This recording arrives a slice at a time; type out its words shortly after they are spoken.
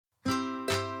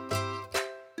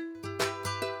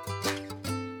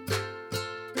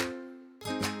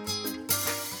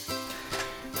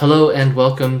Hello and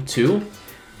welcome to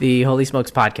the Holy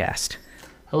Smokes podcast.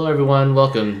 Hello everyone,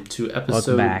 welcome to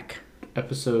Welcome back.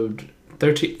 episode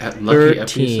 13. Lucky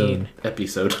 13.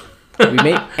 episode. We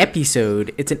made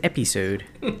episode. It's an episode.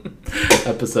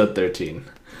 Episode 13.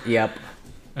 Yep.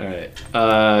 All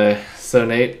right. So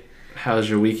Nate, how's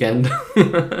your weekend?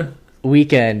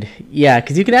 Weekend. Yeah,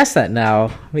 because you can ask that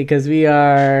now because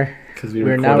we're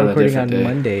now recording on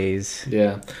Mondays.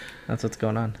 Yeah. That's what's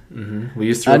going on. Mm-hmm. We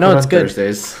used to record on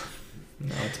Thursdays.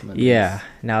 Now it's Mondays. Yeah,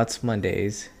 now it's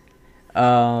Mondays.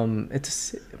 My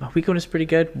weekend was pretty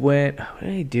good. What did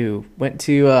I do? Went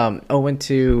to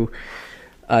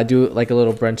do like a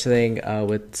little brunch thing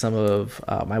with some of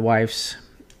my wife's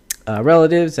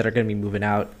relatives that are going to be moving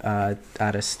out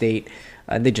of state.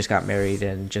 They just got married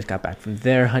and just got back from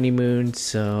their honeymoon.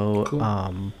 So, cool.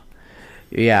 I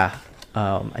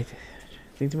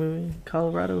think they're moving to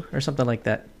Colorado or something like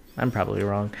that. I'm probably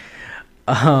wrong.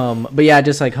 But yeah, I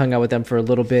just like hung out with them for a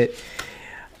little bit.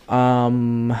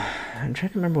 I'm trying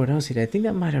to remember what else he did. I think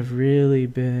that might have really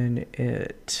been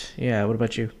it. Yeah. What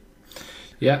about you?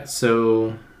 Yeah.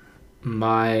 So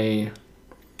my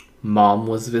mom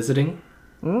was visiting.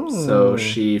 So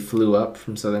she flew up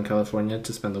from Southern California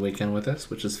to spend the weekend with us,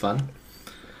 which is fun.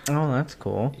 Oh, that's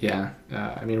cool. Yeah.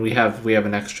 I mean, we have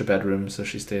an extra bedroom, so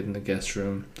she stayed in the guest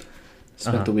room.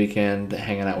 Spent the weekend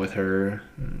hanging out with her.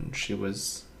 And she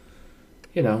was,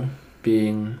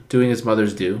 doing as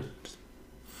mothers do.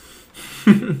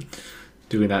 Do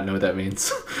we not know what that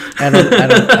means? I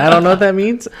don't know what that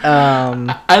means.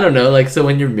 I don't know. Like, so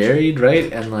when you're married,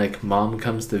 right, and like mom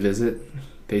comes to visit,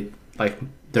 they like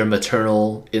their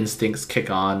maternal instincts kick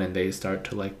on, and they start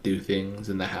to like do things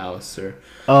in the house or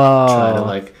try to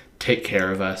like take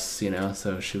care of us.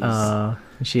 So she was.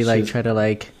 She try to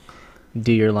like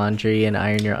do your laundry and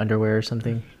iron your underwear or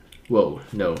something. Whoa,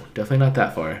 no, definitely not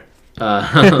that far.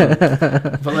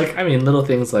 But like, I mean, little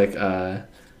things like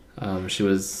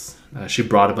she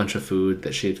brought a bunch of food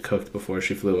that she had cooked before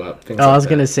she flew up. I was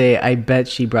gonna say, I bet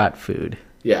she brought food.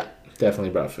 Yeah,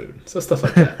 definitely brought food. So stuff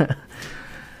like that.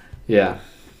 Yeah.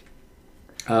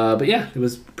 But yeah, it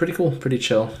was pretty cool, pretty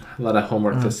chill. A lot of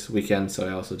homework this weekend, so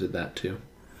I also did that too.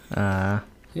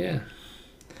 Yeah.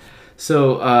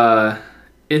 So,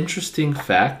 interesting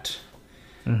fact.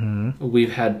 Mm-hmm.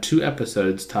 We've had 2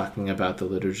 episodes talking about the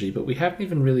liturgy, but we haven't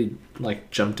even really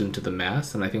like jumped into the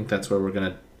Mass, and I think that's where we're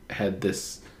gonna head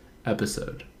this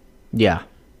episode. Yeah.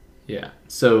 Yeah.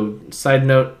 So, side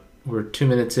note, we're 2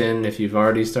 minutes in. If you've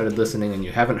already started listening and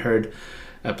you haven't heard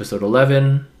episode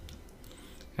 11,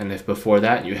 and if before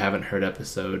that you haven't heard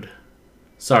episode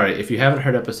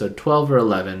 12 or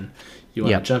 11, you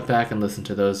want to jump back and listen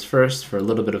to those first for a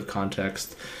little bit of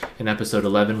context. In episode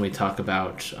 11, we talk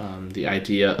about the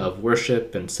idea of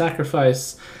worship and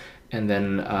sacrifice, and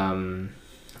then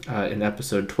in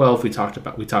episode 12, we talk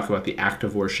about the act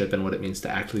of worship and what it means to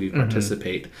actively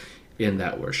participate in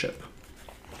that worship.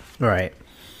 Right.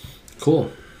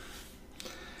 Cool.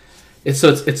 It's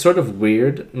sort of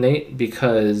weird, Nate,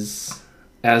 because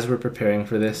as we're preparing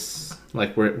for this,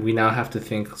 like we now have to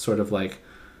think sort of like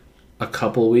a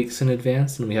couple weeks in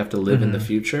advance, and we have to live in the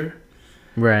future.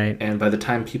 Right. And by the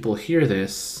time people hear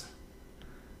this,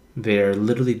 they're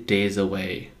literally days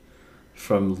away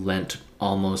from Lent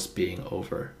almost being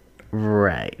over.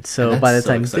 Right. So by the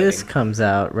time this comes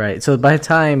out, right. So by the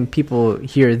time people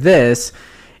hear this,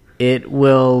 it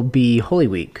will be Holy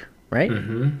Week, right?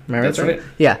 Mm-hmm. That's right.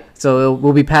 Yeah. So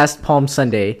we'll be past Palm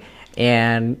Sunday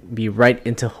and be right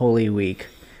into Holy Week.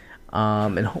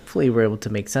 And hopefully we're able to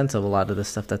make sense of a lot of the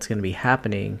stuff that's going to be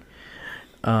happening,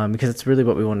 because it's really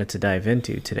what we wanted to dive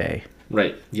into today.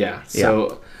 Right. Yeah.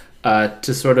 So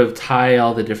to sort of tie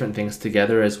all the different things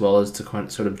together, as well as to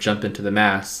sort of jump into the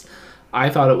Mass, I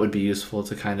thought it would be useful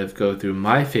to kind of go through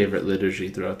my favorite liturgy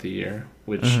throughout the year,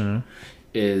 which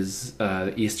is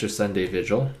Easter Sunday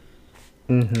Vigil,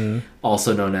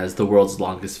 also known as the world's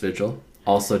longest vigil,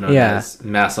 also known as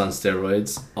Mass on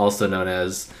steroids, also known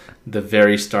as the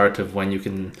very start of when you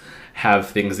can have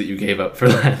things that you gave up for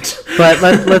Lent. But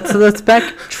let's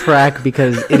backtrack,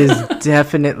 because it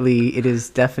is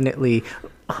definitely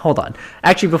hold on.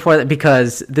 Actually, before that,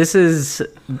 because this is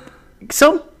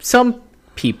some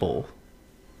people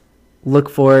look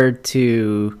forward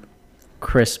to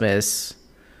Christmas,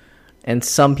 and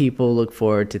some people look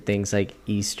forward to things like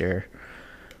Easter.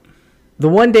 The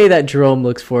one day that Jerome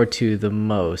looks forward to the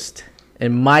most,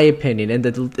 in my opinion, in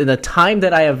the time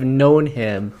that I have known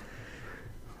him,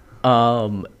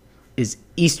 is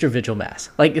Easter Vigil Mass.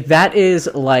 Like, that is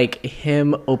like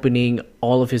him opening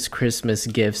all of his Christmas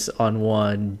gifts on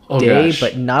one day,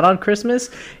 but not on Christmas.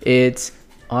 It's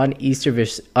on Easter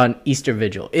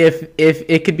Vigil. If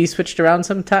it could be switched around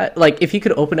sometime, like if he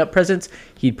could open up presents,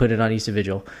 he'd put it on Easter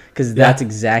Vigil because that's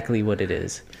exactly what it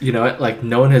is. You know what? Like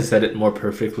no one has said it more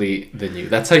perfectly than you.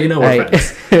 That's how you know we're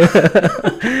friends.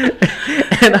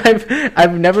 And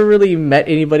I've never really met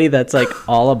anybody that's like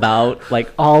all about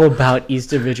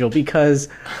Easter Vigil because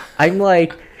I'm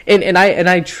like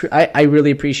I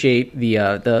really appreciate the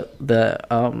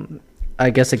I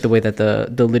guess like the way that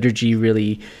the liturgy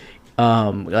really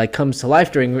like comes to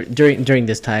life during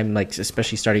this time, like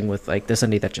especially starting with like the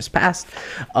Sunday that just passed,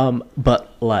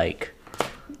 but like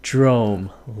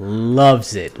Jerome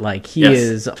loves it. Like he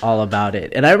is all about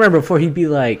it. And I remember before he'd be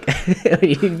like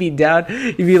he'd be down,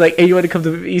 he'd be like, hey, you want to come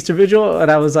to Easter Vigil?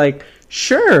 And I was like,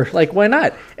 sure, like why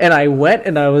not? And I went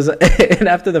and I was and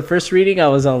after the first reading I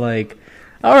was all like,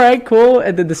 all right, cool.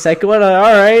 And then the second one, all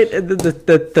right. And then the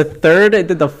third, and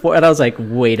then the fourth. And I was like,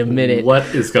 wait a minute. What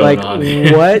is going on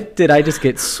here? What did I just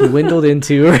get swindled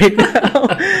into right now?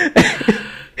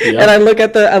 Yep. And I look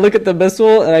at the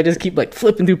missal, and I just keep like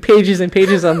flipping through pages and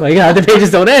pages. I'm like, the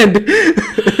pages don't end.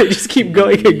 They just keep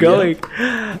going and going.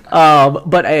 Yep.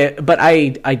 But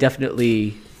I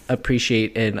definitely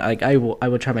appreciate, and like I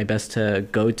will try my best to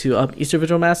go to Easter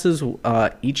Vigil masses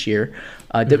each year.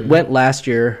 Went last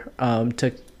year.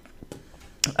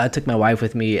 Took my wife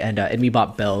with me, and we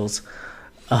bought bells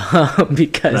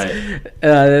because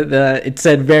it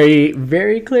said very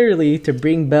very clearly to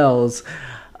bring bells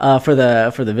for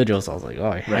the vigil. So I was like,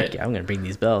 oh heck yeah, I'm gonna bring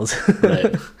these bells.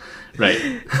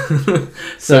 Right.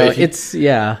 So it's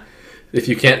If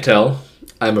you can't tell,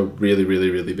 I'm a really, really,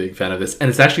 really big fan of this. And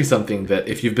it's actually something that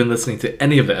if you've been listening to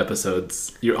any of the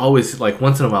episodes, you're always like,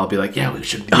 once in a while, be like, yeah, we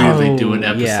should really do an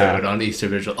episode on Easter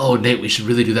Vigil. Oh, Nate, we should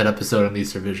really do that episode on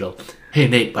Easter Vigil. Hey,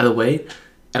 Nate, by the way,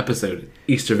 episode,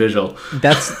 Easter Vigil.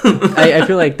 That's, I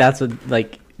feel like that's what,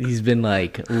 like, he's been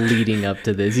like leading up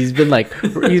to this. He's been like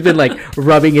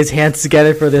rubbing his hands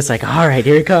together for this. Like, all right,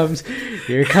 here it comes.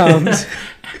 Here it comes.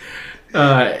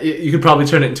 You could probably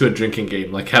turn it into a drinking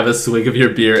game. Like, have a swig of your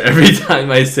beer every time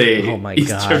I say oh my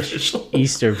Easter gosh. Vigil.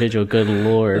 Easter Vigil, good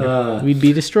Lord. We'd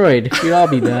be destroyed. We'd all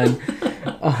be done.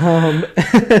 All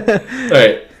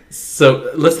right.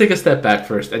 So let's take a step back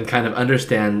first and kind of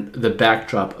understand the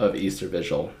backdrop of Easter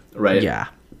Vigil, right? Yeah.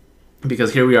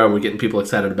 Because here we are, we're getting people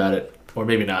excited about it. Or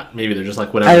maybe not. Maybe they're just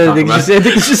like, whatever. I think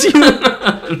it's just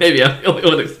you. Maybe I'm the only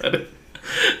one excited.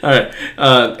 All right.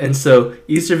 And so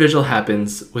Easter Vigil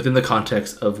happens within the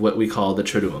context of what we call the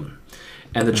Triduum.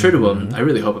 And the Triduum, I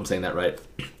really hope I'm saying that right,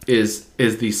 is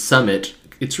the summit.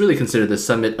 It's really considered the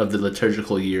summit of the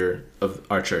liturgical year of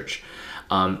our church.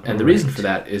 And the reason for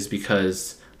that is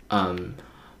because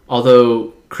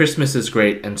although Christmas is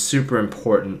great and super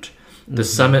important, the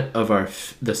summit of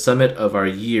our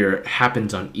year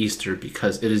happens on Easter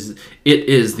because it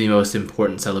is the most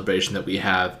important celebration that we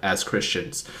have as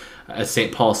Christians. As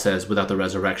St. Paul says, without the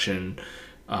resurrection,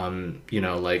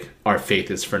 like our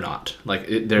faith is for naught. Like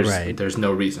there's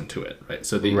no reason to it, right?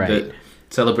 So the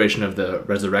celebration of the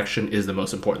resurrection is the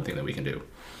most important thing that we can do.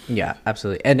 Yeah,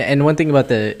 absolutely. And one thing about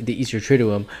the Easter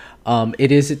Triduum,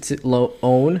 it is its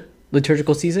own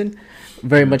liturgical season.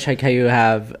 Very much like how you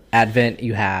have Advent,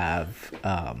 you have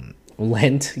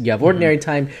Lent, you have Ordinary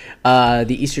Time. The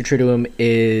Easter Triduum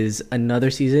is another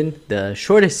season, the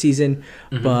shortest season,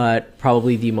 but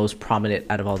probably the most prominent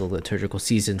out of all the liturgical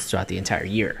seasons throughout the entire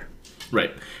year.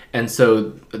 Right. And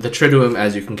so the Triduum,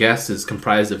 as you can guess, is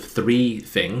comprised of three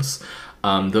things.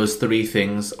 Those three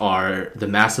things are the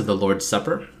Mass of the Lord's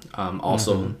Supper,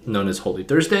 also known as Holy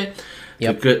Thursday,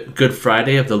 the Good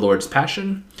Friday of the Lord's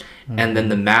Passion, and then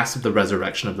the Mass of the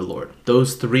Resurrection of the Lord.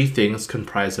 Those three things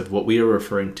comprise of what we are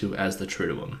referring to as the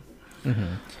Triduum.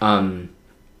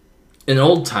 In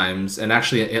old times, and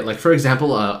actually, like for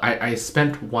example, I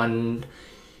spent one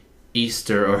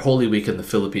Easter or Holy Week in the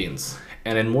Philippines,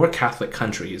 and in more Catholic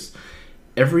countries,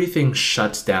 everything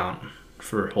shuts down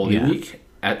for Holy Week,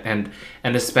 and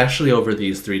especially over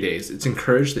these 3 days. It's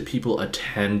encouraged that people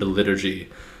attend liturgy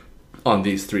on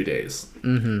these 3 days.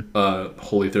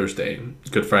 Holy Thursday,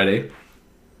 Good Friday,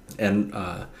 and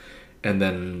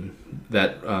then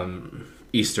that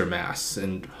Easter Mass,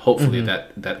 and hopefully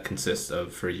that consists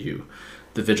of, for you,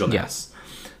 the Vigil Mass.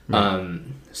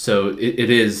 So it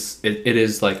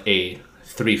is like a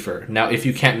threefer. Now, if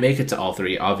you can't make it to all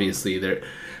three, obviously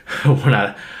we're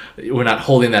not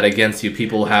holding that against you.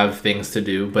 People have things to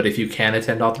do, but if you can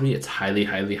attend all three, it's highly,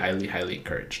 highly, highly, highly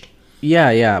encouraged.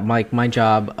 Yeah. My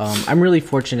job, I'm really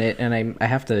fortunate, and I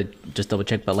have to just double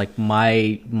check, but like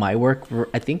my work,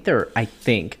 I think they're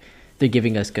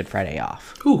giving us Good Friday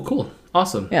off. Ooh, cool,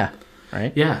 awesome. Yeah,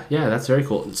 right. Yeah, that's very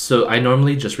cool. So I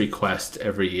normally just request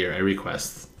every year. I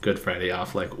request Good Friday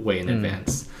off like way in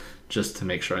advance, just to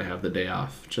make sure I have the day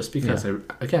off. Just because I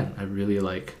really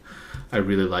like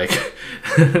really like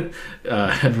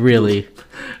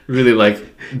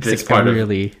this part of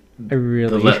the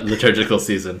liturgical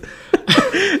season.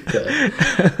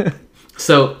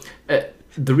 So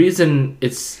the reason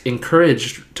it's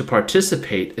encouraged to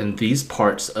participate in these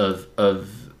parts of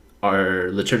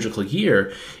our liturgical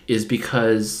year is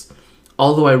because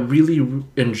although I really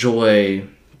enjoy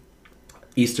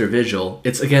Easter Vigil,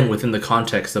 it's again within the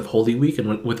context of Holy Week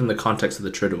and within the context of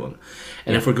the Triduum.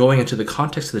 And if we're going into the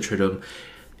context of the Triduum,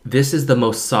 this is the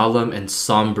most solemn and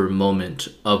somber moment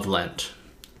of Lent.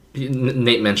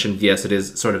 Nate mentioned, yes, it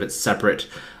is sort of its separate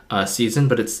season,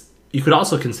 but you could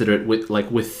also consider it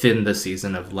within the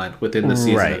season of Lent, within the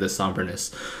season of the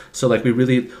somberness. So like we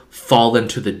really fall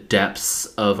into the depths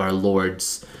of our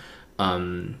Lord's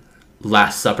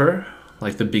Last Supper,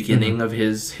 like the beginning of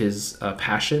his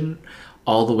passion,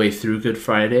 all the way through Good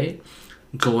Friday,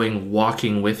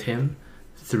 walking with him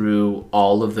through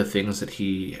all of the things that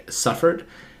he suffered,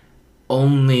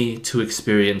 only to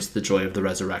experience the joy of the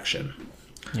resurrection.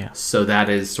 Yeah. So that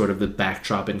is sort of the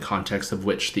backdrop and context of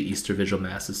which the Easter Vigil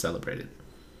Mass is celebrated.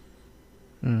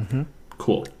 Mm-hmm.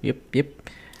 Cool. Yep.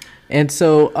 And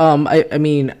so, I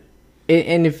mean,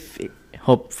 and if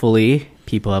hopefully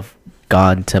people have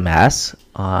gone to Mass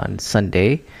on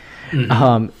Sunday,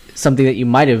 something that you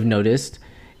might have noticed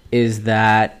is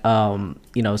that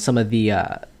some of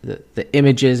the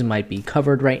images might be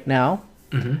covered right now.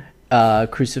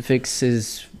 Crucifix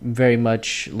is very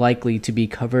much likely to be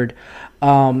covered,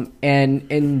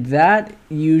 and that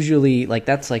usually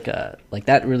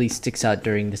that really sticks out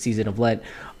during the season of Lent,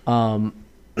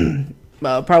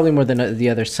 probably more than the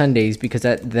other Sundays, because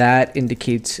that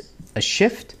indicates a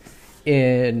shift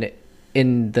in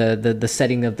the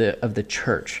setting of the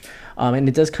church, and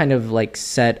it does kind of like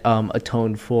set a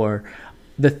tone for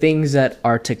the things that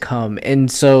are to come.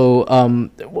 And so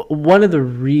one of the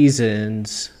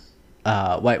reasons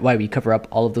why we cover up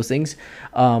all of those things,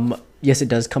 yes, it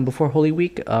does come before Holy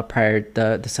Week,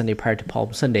 the Sunday prior to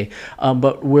Palm Sunday,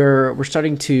 but we're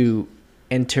starting to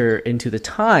enter into the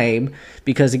time,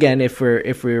 because again, if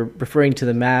we're referring to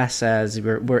the Mass as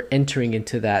we're entering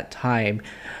into that time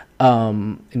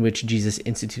in which Jesus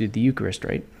instituted the Eucharist,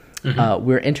 right?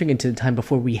 We're entering into the time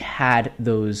before we had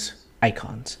those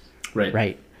icons,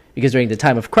 right? Because during the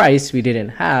time of Christ, we didn't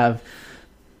have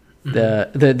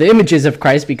the images of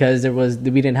Christ, because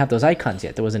we didn't have those icons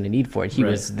yet. There wasn't a need for it. He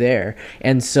was there,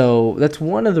 and so that's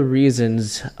one of the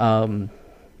reasons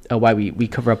why we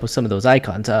cover up with some of those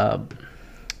icons.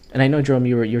 And I know, Jerome,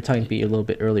 you were talking to me a little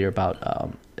bit earlier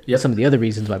about some of the other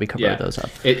reasons why we cover those up.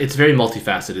 It's very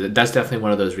multifaceted. That's definitely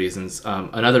one of those reasons.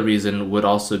 Another reason would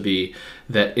also be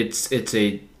that it's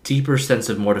a deeper sense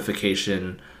of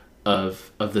mortification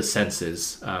of the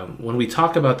senses. When we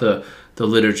talk about the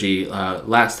liturgy,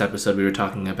 last episode we were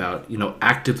talking about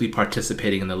actively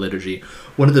participating in the liturgy.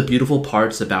 One of the beautiful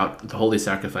parts about the Holy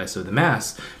Sacrifice of the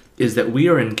Mass is that we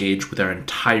are engaged with our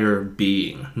entire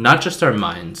being, not just our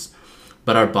minds,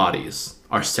 but our bodies,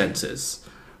 our senses.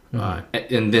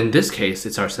 And in this case,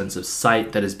 it's our sense of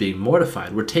sight that is being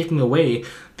mortified. We're taking away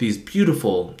these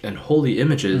beautiful and holy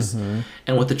images.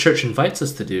 And what the Church invites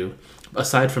us to do,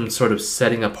 aside from sort of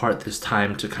setting apart this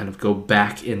time to kind of go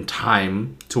back in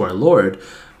time to our Lord,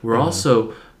 we're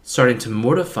also starting to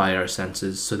mortify our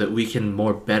senses so that we can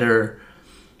better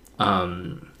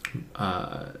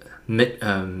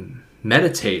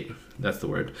meditate. That's the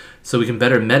word. So we can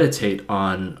better meditate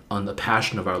on the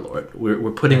passion of our Lord.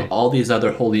 We're putting all these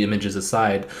other holy images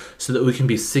aside so that we can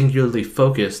be singularly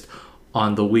focused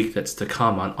on the week that's to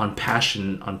come, on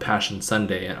Passion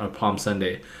Sunday or Palm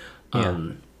Sunday,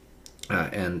 and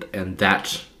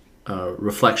that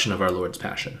reflection of our Lord's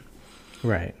passion.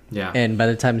 Right. Yeah. And by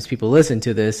the time people listen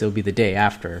to this, it'll be the day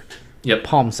after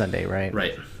Palm Sunday, right?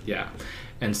 Right. Yeah.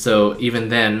 And so even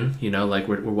then,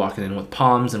 we're walking in with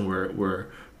palms, and we're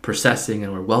processing,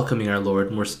 and we're welcoming our Lord,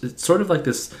 and it's sort of like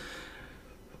this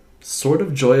sort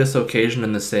of joyous occasion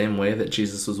in the same way that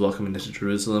Jesus was welcoming into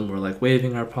Jerusalem. We're like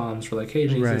waving our palms. We're like, hey,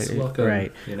 Jesus, welcome.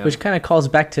 Right. Which kind of calls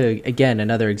back to, again,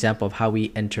 another example of how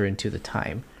we enter into the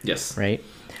time. Yes. Right.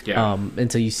 Yeah.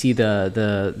 And so you see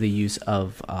the use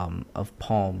of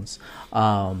palms.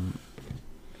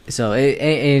 So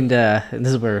this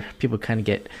is where people kind of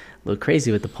get a little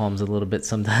crazy with the palms a little bit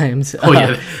sometimes. Oh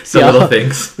yeah, some little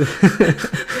things.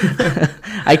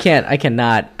 I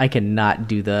cannot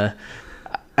do the.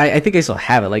 I think I still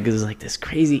have it. Like, this is like this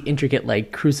crazy intricate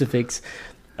like crucifix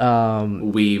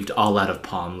weaved all out of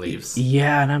palm leaves.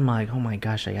 Yeah, and I'm like, oh my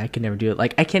gosh, I can never do it.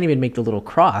 Like, I can't even make the little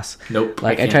cross. Nope.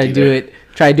 Like, I try to do it,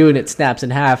 try doing it, snaps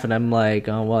in half, and I'm like,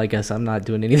 oh well, I guess I'm not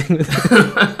doing anything with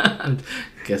it.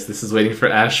 Guess this is waiting for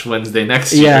Ash Wednesday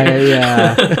next year.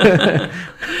 Yeah.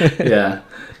 Yeah.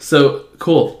 So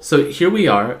cool. So here we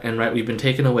are, and right, we've been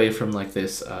taken away from like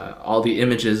this, all the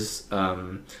images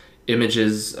in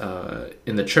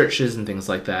the churches and things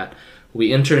like that.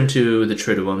 We enter into the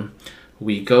Triduum.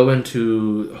 We go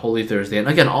into Holy Thursday, and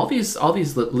again, all these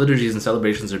liturgies and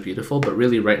celebrations are beautiful. But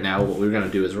really, right now, what we're going to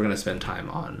do is we're going to spend time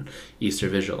on Easter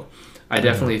Vigil. I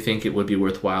definitely think it would be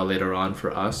worthwhile later on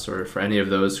for us, or for any of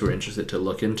those who are interested, to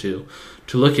look into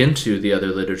the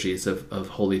other liturgies of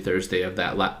Holy Thursday, of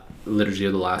that liturgy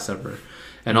of the Last Supper,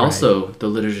 and also the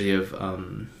liturgy of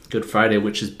Good Friday,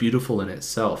 which is beautiful in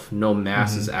itself. No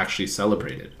Mass is actually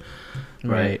celebrated.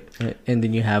 Right. And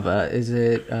then you have is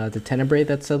it the Tenebrae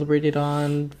that's celebrated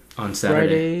on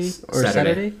Saturday Friday or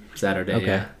Saturday? Saturday. Okay.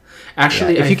 Yeah.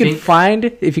 Actually, if you could find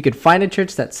a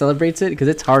church that celebrates it, because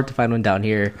it's hard to find one down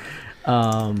here.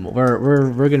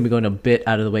 We're gonna be going a bit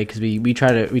out of the way because we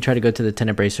try to go to the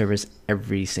Tenebrae service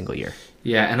every single year.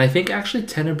 Yeah, and I think actually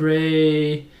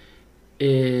Tenebrae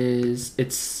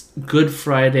it's Good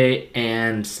Friday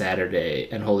and Saturday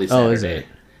and Holy Saturday. Oh, is it?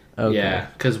 Okay. Yeah,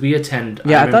 because we attend.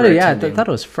 Yeah, I thought it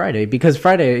was Friday, because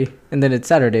Friday and then it's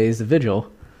Saturday is the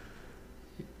vigil.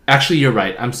 Actually, you're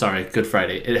right. I'm sorry. Good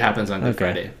Friday. It happens on Good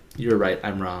Friday. You're right.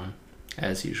 I'm wrong,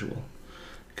 as usual.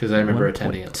 Because I remember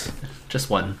attending it. Just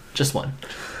one. All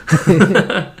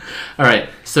right.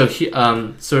 So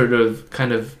sort of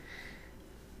kind of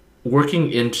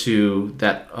working into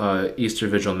that Easter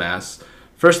Vigil Mass.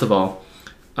 First of all,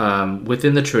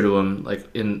 within the Triduum, like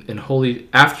in Holy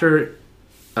after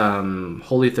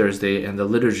Holy Thursday and the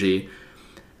liturgy,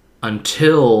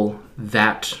 until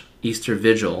that Easter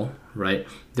Vigil, right?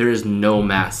 There is no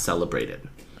Mass celebrated.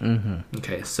 Mm-hmm.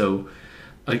 Okay, so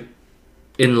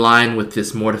in line with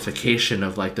this mortification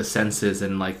of like the senses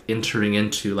and like entering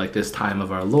into like this time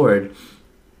of our Lord,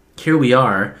 here we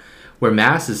are, where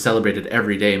Mass is celebrated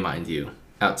every day, mind you,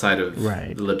 outside of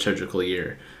the liturgical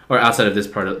year, or outside of this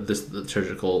part of this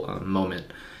liturgical moment.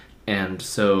 And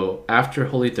so after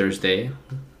Holy Thursday,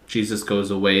 Jesus goes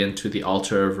away into the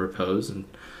altar of repose, and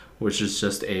which is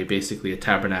just basically a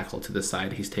tabernacle to the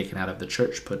side. He's taken out of the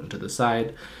church, put into the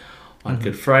side. On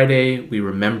Good Friday, we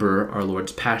remember our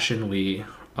Lord's Passion. We,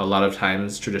 a lot of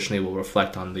times, traditionally will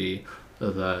reflect on the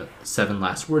 7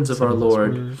 last words of our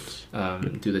Lord,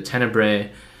 do the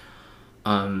Tenebrae.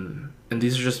 And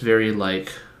these are just very,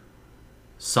 like,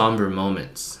 somber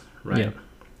moments, right? Yeah.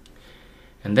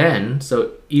 And then,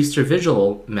 so Easter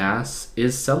Vigil Mass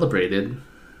is celebrated,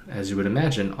 as you would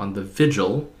imagine, on the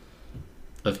Vigil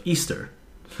of Easter,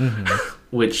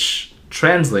 which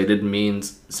translated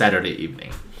means Saturday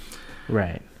evening.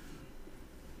 Right.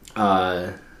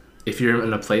 If you're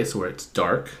in a place where it's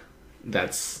dark,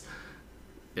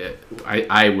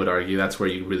 I would argue that's where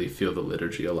you really feel the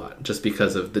liturgy a lot, just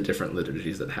because of the different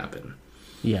liturgies that happen.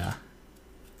 Yeah.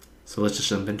 So let's just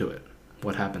jump into it.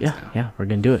 What happens now? Yeah, we're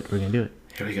going to do it.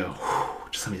 Here we go.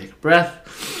 Just let me take a breath.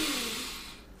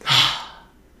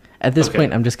 At this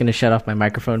point, I'm just going to shut off my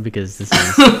microphone because this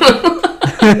is...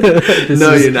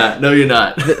 You're not.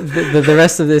 The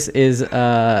rest of this is it's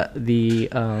not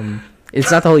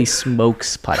the Holy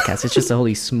Smokes podcast. It's just the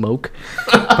Holy Smoke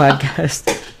podcast.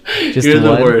 Just You're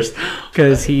the worst.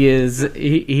 Because this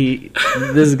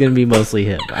is gonna be mostly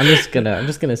him. I'm just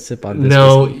gonna sip on this.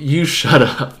 No, you shut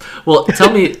up. Well,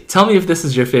 tell me if this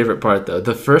is your favorite part though.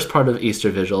 The first part of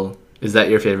Easter Vigil, is that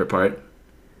your favorite part?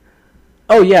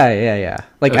 Oh yeah.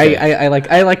 Like okay.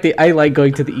 I like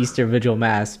going to the Easter Vigil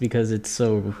Mass because it's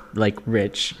so like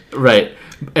rich. Right.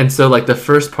 And so like the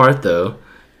first part though,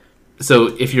 so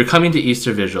if you're coming to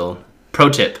Easter Vigil, pro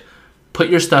tip, put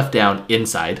your stuff down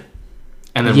inside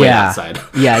and then wait outside.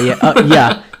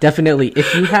 Yeah, definitely.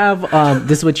 If you have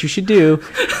this is what you should do,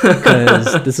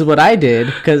 because this is what I did,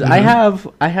 because I have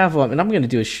and I'm going to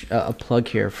do a plug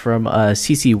here from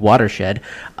CC Watershed.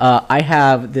 I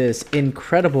have this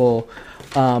incredible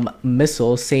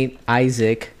missal, Saint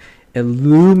Isaac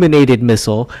illuminated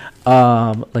missal,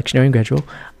 lectionary and gradual.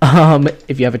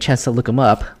 If you have a chance to look them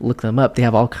up. They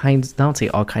have all kinds, I don't say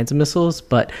all kinds of missals,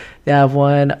 but they have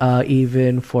one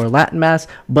even for Latin Mass.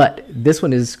 But this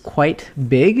one is quite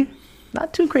big,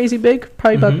 not too crazy big,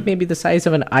 probably about maybe the size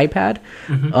of an iPad.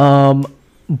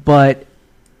 But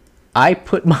I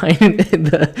put mine in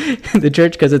the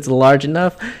church because it's large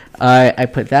enough. I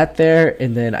put that there,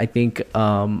 and then I think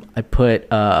I put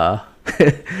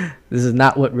this is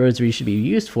not what rosary should be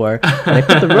used for. And I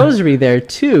put the rosary there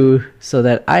too, so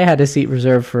that I had a seat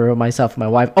reserved for myself and my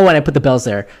wife. Oh, and I put the bells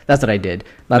there. That's what I did,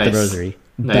 not the rosary.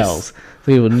 Nice. Bells. So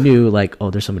people knew, like,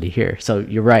 oh, there's somebody here. So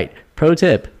you're right. Pro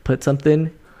tip: put something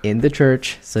in the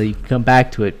church so you can come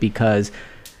back to it, because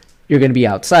you're going to be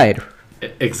outside.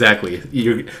 Exactly.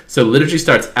 So liturgy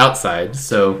starts outside.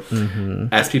 So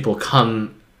as people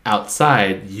come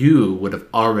outside, you would have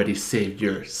already saved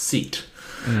your seat.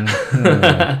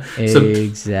 So,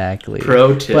 exactly.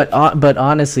 Pro tip. But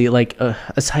honestly, like,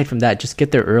 aside from that, just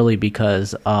get there early,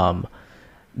 because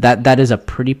that is a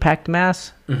pretty packed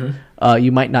mass.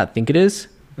 You might not think it is,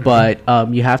 but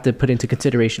you have to put into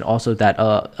consideration also that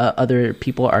other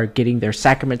people are getting their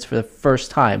sacraments for the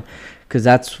first time, because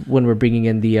that's when we're bringing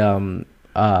in the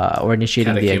or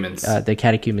initiating the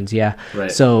catechumens. Yeah.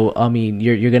 Right. So I mean,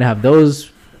 you're gonna have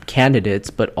those candidates,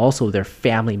 but also their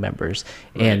family members,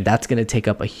 and that's going to take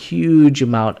up a huge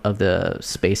amount of the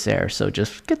space there. So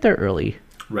just get there early.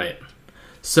 Right.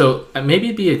 So maybe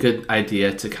it'd be a good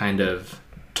idea to kind of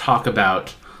talk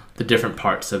about the different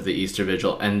parts of the Easter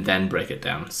Vigil and then break it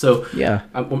down. So yeah,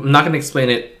 I'm not going to explain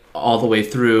it all the way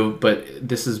through, but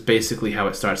this is basically how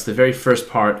it starts. The very first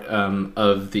part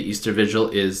of the Easter Vigil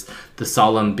is the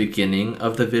solemn beginning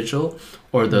of the vigil,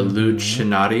 or the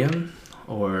Lucinarium,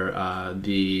 or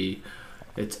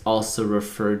it's also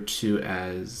referred to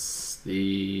as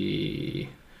the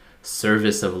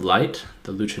service of light,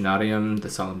 the Lucinarium, the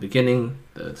solemn beginning,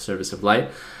 the service of light.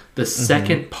 The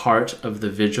second part of the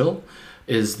vigil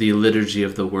is the liturgy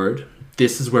of the word.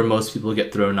 This is where most people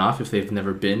get thrown off if they've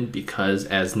never been, because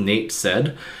as Nate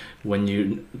said, when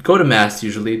you go to Mass,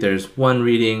 usually there's one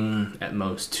reading, at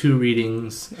most two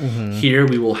readings. Here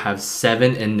we will have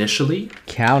 7 initially.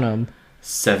 Count them.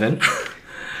 7.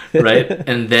 Right?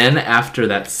 And then after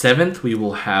that 7th, we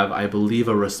will have, I believe,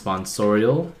 a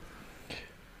responsorial.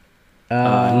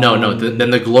 Then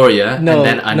the Gloria. And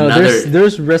then another.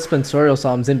 There's responsorial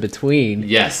psalms in between.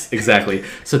 Yes, exactly.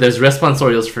 So there's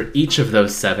responsorials for each of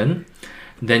those 7.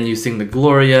 Then you sing the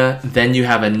Gloria. Then you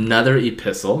have another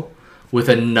epistle with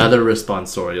another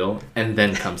responsorial. And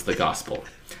then comes the Gospel.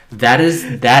 That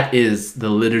is the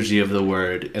liturgy of the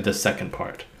word in the second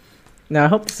part. Now, I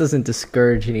hope this doesn't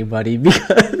discourage anybody,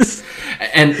 because...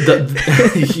 And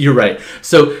you're right.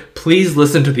 So please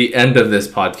listen to the end of this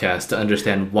podcast to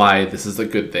understand why this is a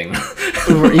good thing.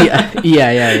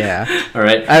 Yeah. All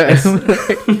right.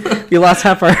 You lost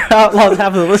half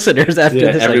of the listeners after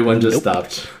this. Yeah, everyone just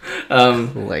stopped.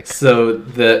 And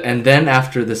then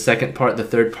after the second part, the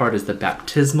third part is the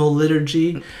baptismal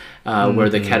liturgy. Where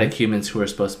the catechumens who are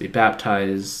supposed to be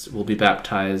baptized will be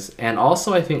baptized, and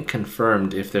also I think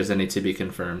confirmed if there's any to be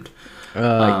confirmed.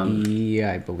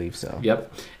 Yeah, I believe so.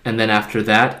 Yep. And then after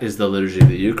that is the liturgy of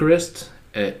the Eucharist.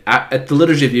 At the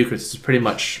liturgy of the Eucharist is pretty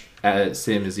much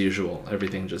same as usual.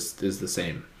 Everything just is the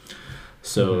same.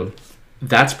 So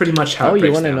that's pretty much how. Oh,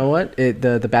 you want to know what?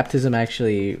 The baptism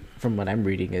actually, from what I'm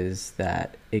reading, is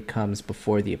that it comes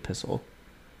before the epistle.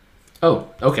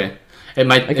 Oh, okay. It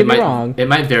might be wrong. It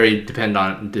might vary depending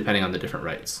on the different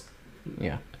rites.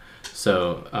 Yeah.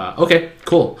 So okay,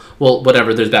 cool. Well,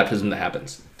 whatever. There's baptism that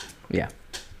happens. Yeah.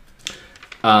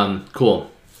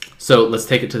 Cool. So let's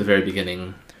take it to the very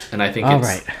beginning, and I think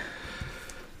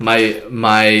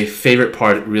my favorite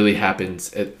part really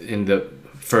happens in the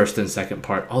first and second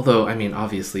part. Although I mean,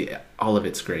 obviously, all of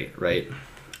it's great, right?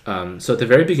 So at the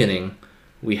very beginning,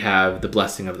 we have the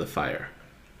blessing of the fire.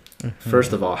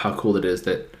 First of all, how cool it is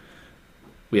that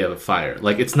we have a fire.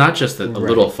 Like, it's not just a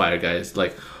little fire, guys.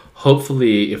 Like,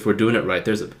 hopefully, if we're doing it right,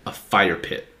 there's a fire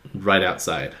pit right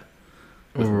outside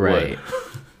with wood.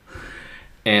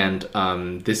 And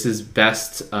this is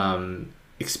best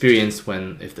experienced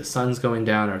if the sun's going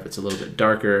down or if it's a little bit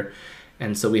darker.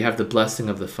 And so we have the blessing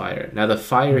of the fire. Now, the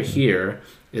fire here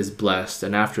is blessed,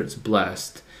 and after it's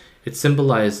blessed, it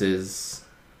symbolizes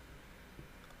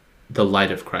the light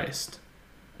of Christ.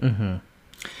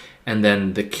 And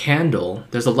then the candle,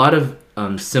 there's a lot of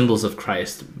symbols of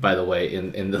Christ, by the way,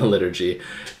 in the liturgy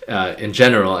in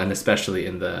general, and especially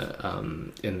in the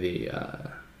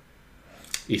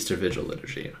Easter Vigil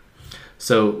liturgy.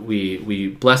 So we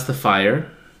bless the fire,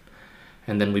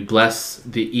 and then we bless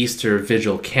the Easter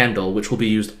Vigil candle, which will be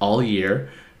used all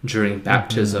year during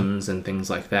baptisms and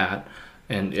things like that.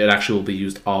 And it actually will be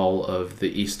used all of the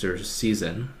Easter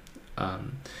season.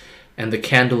 And the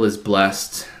candle is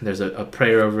blessed. There's a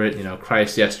prayer over it,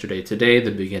 Christ yesterday, today,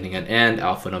 the beginning and end,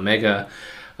 Alpha and Omega.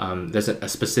 There's a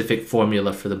specific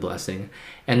formula for the blessing.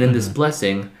 And in this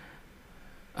blessing,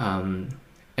 and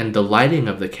the lighting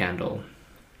of the candle,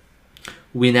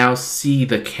 we now see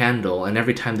the candle, and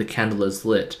every time the candle is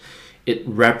lit, it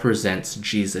represents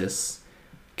Jesus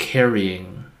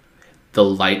carrying the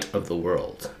light of the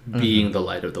world, being the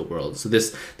light of the world. So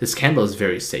this candle is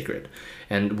very sacred,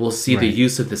 and we'll see the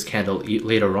use of this candle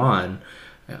later on.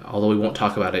 Although we won't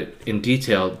talk about it in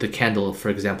detail, the candle, for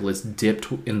example, is dipped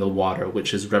in the water,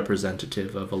 which is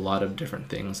representative of a lot of different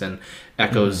things and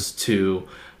echoes to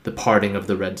the parting of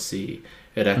the Red Sea.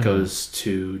 It echoes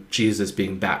to Jesus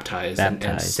being baptized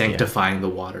and sanctifying the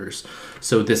waters.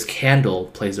 So this candle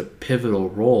plays a pivotal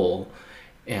role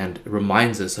and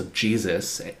reminds us of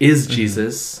Jesus,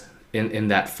 Jesus in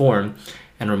that form,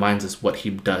 and reminds us what he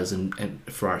does and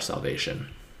for our salvation.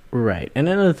 Right. And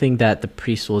another thing that the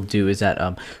priest will do is that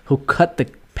he'll cut the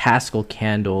Paschal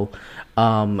candle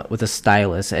with a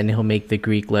stylus, and he'll make the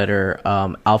Greek letter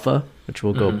alpha, which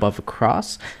will go above a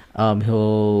cross.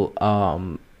 He'll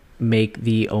make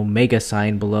the omega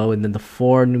sign below, and then the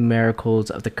 4 numericals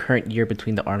of the current year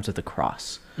between the arms of the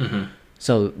cross.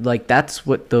 So like that's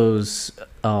what those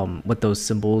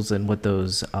symbols and what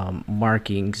those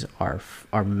markings are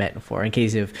meant for. In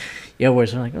case if we're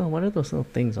like, oh, what are those little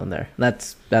things on there?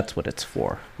 That's what it's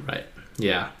for. Right.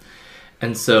 Yeah.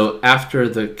 And so after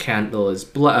the candle is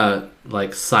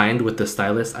like signed with the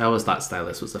stylus, I always thought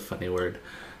stylus was a funny word,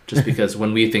 just because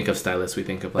when we think of stylus, we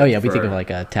think of like we think of like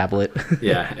a tablet.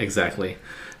 Yeah, exactly.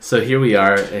 So here we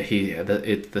are.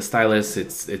 The stylus.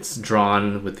 It's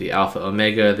drawn with the alpha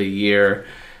omega, the year.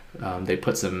 They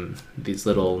put these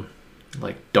little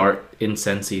like dart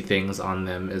incensey things on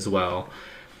them as well.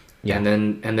 Yeah. And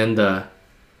then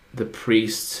the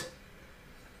priest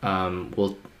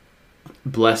will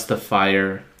bless the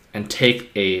fire and take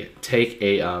a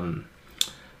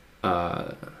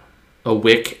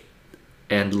wick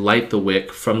and light the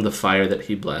wick from the fire that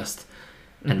he blessed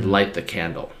and light the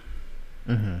candle.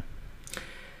 And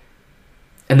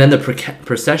then the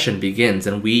procession begins,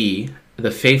 and we,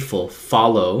 the faithful,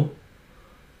 follow.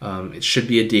 It should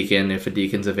be a deacon if a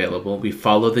deacon's available. We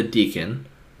follow the deacon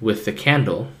with the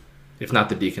candle, if not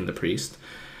the deacon, the priest.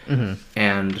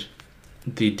 And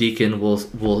the deacon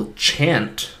will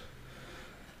chant,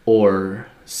 or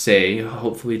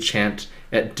hopefully chant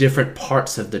at different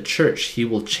parts of the church. He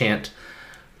will chant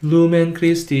Lumen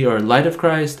Christi, or Light of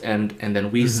Christ, and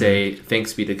then we say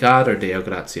Thanks be to God, or Deo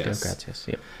Gratias. Deo Gratias,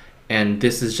 yep. And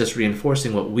this is just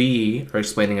reinforcing what we are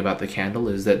explaining about the candle,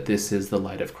 is that this is the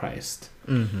light of Christ.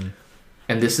 And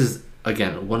this is,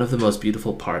 again, one of the most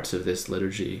beautiful parts of this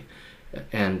liturgy,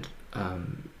 and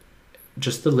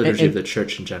just the liturgy of the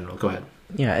church in general. Go ahead.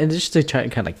 Yeah, and just to try to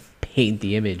kind of like paint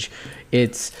the image,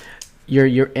 it's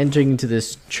you're entering into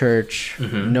this church,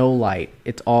 no light.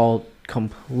 It's all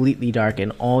completely dark,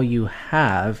 and all you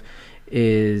have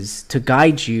is to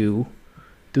guide you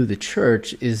through the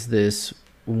church is this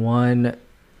one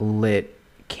lit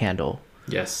candle.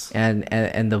 Yes.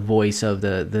 And the voice of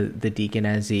the deacon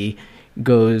as he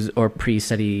goes, or priest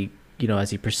that he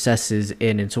as he processes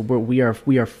in. And so we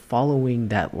are following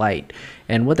that light.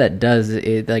 And what that does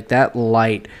is, like, that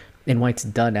light, and why it's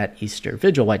done at Easter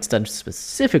Vigil, why it's done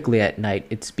specifically at night,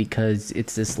 it's because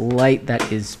it's this light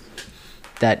that is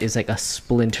like a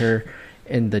splinter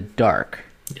in the dark.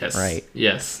 Yes. Right.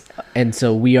 Yes. And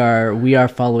so we are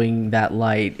following that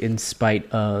light in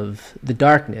spite of the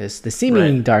darkness, the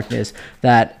seeming darkness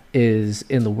that is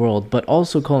in the world, but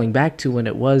also calling back to when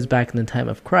it was back in the time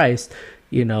of Christ,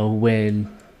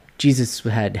 when Jesus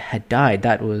had died.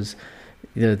 That was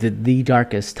the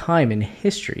darkest time in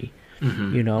history,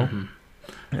 And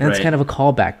it's kind of a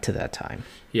callback to that time.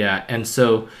 Yeah. And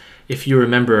so if you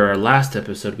remember our last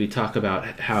episode, we talk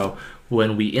about how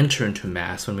when we enter into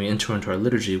Mass, when we enter into our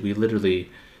liturgy, we literally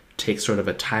take sort of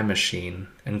a time machine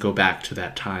and go back to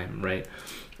that time, right?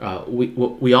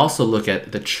 We also look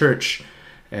at the church,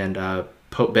 and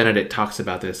Pope Benedict talks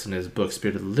about this in his book,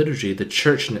 Spirit of the Liturgy. The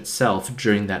church in itself,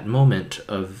 during that moment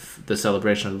of the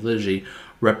celebration of the liturgy,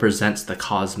 represents the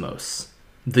cosmos,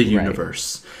 the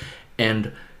universe.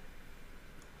 And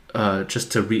just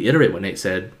to reiterate what Nate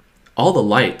said, all the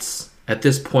lights at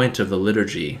this point of the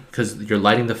liturgy, because you're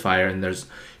lighting the fire and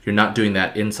you're not doing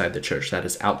that inside the church, that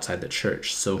is outside the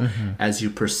church. So as you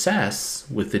process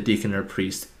with the deacon or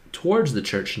priest towards the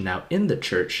church, now in the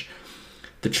church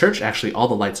actually, all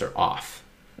the lights are off.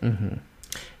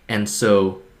 And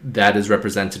so that is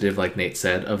representative, like Nate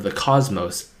said, of the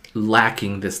cosmos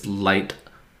lacking this light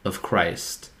of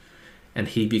Christ, and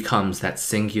he becomes that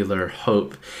singular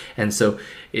hope. And so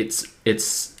it's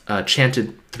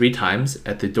chanted 3 times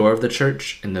at the door of the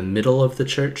church, in the middle of the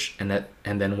church, and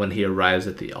then when he arrives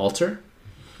at the altar.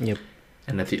 Yep.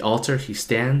 And at the altar he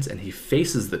stands and he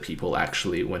faces the people,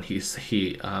 actually, when he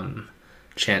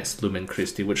chants Lumen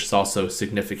Christi, which is also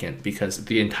significant because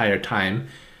the entire time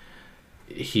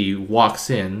he walks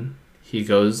in, he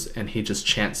goes and he just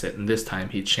chants it, and this time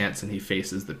he chants and he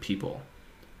faces the people,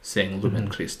 saying Lumen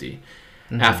Christi.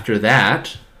 After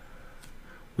that,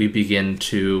 we begin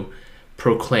to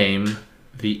proclaim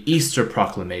the Easter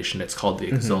proclamation. It's called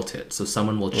the Exultet. So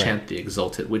someone will chant the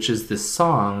Exultet, which is this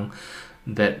song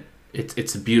that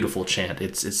it's a beautiful chant.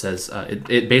 It says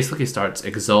it basically starts,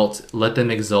 exult, let them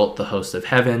exult the host of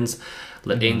heavens,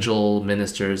 let angel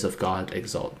ministers of God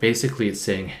exult. Basically, it's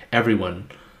saying, everyone,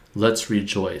 let's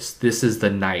rejoice. This is the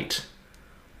night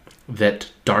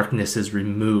that darkness is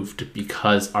removed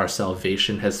because our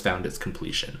salvation has found its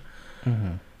completion.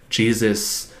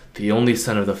 Jesus, the only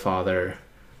Son of the Father,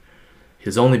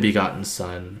 his only begotten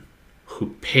Son,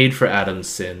 who paid for Adam's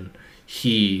sin,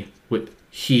 he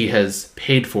has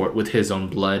paid for it with his own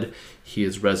blood. He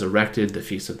is resurrected, the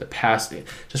feast of the past. It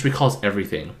just recalls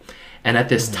everything. And at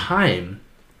this time,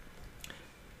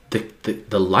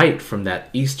 the light from that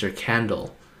Easter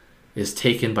candle is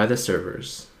taken by the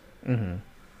servers and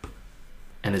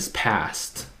is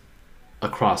passed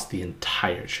across the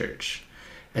entire church.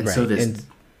 And so this...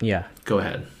 Go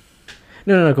ahead.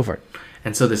 No, go for it.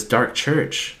 And so this dark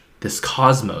church, this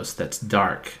cosmos that's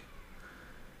dark,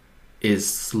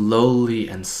 is slowly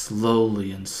and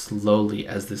slowly and slowly,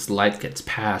 as this light gets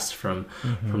passed from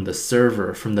the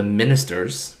server, from the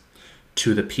ministers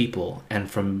to the people,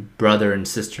 and from brother and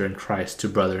sister in Christ to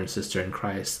brother and sister in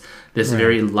Christ. This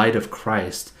very light of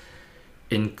Christ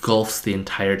engulfs the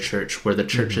entire church, where the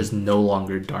church is no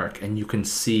longer dark, and you can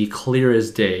see clear as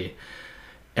day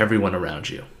everyone around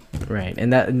you. Right.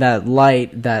 And that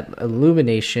light, that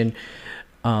illumination,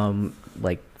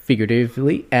 like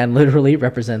figuratively and literally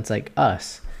represents like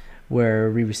us, where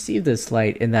we receive this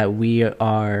light, and that we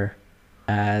are,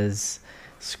 as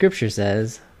scripture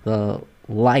says, the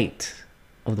light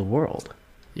of the world.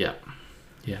 Yeah.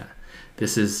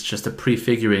 This is just a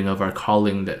prefiguring of our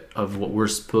calling, of what we're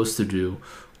supposed to do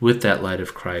with that light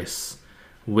of Christ,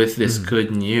 with this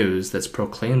good news that's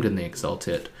proclaimed in the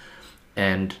Exultet.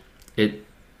 And it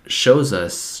shows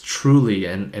us truly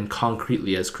and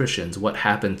concretely as Christians what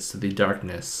happens to the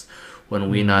darkness when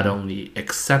we not only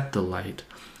accept the light,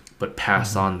 but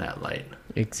pass on that light.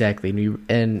 Exactly.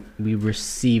 We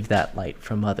receive that light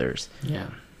from others. Yeah.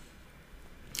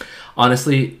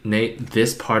 Honestly, Nate,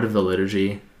 this part of the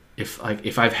liturgy, if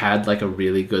I've had like a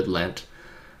really good Lent,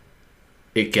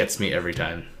 it gets me every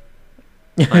time.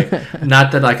 Like,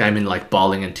 not that like I'm in like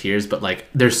bawling in tears, but like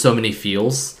there's so many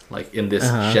feels like in this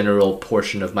general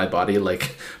portion of my body,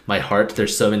 like my heart,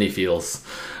 there's so many feels.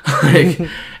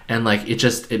 And like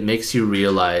it makes you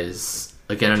realize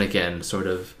again and again sort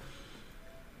of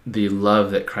the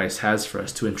love that Christ has for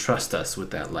us, to entrust us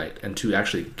with that light and to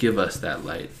actually give us that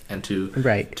light, and to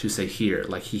say, here,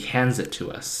 like he hands it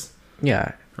to us.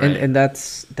 Yeah. Right? And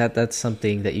that's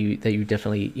something that you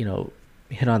definitely,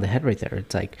 hit on the head right there.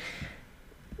 It's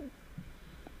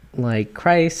like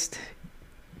Christ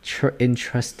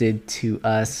entrusted to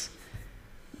us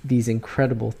these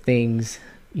incredible things.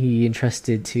 He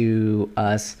entrusted to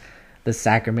us the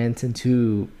sacraments, and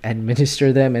to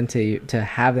administer them, and to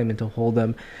have them, and to hold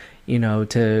them,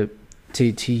 to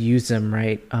use them,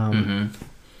 right?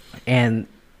 And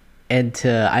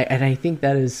I think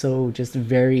that is so just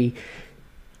very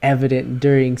evident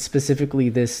during specifically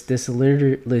this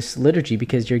liturgy,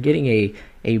 because you're getting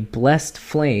a blessed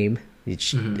flame,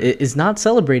 which is not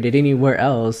celebrated anywhere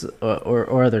else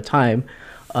or other time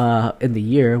in the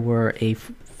year, where a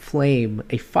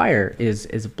fire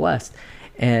is blessed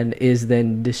and is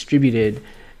then distributed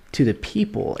to the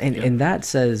people. And that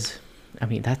says,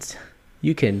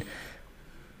 you can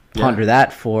ponder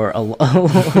that for a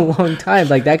long time.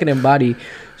 Like that can embody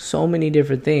so many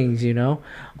different things, and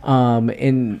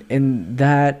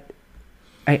that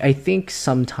I think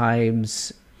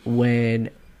sometimes when,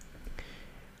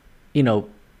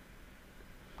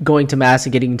 going to mass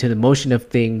and getting into the motion of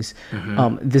things,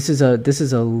 this is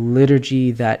a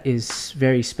liturgy that is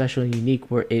very special and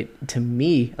unique, where it, to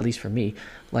me, at least for me,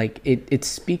 like it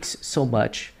speaks so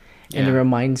much, and it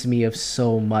reminds me of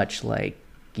so much. Like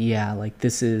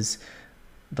this is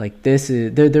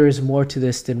there is more to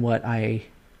this than what I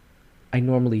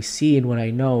normally see and what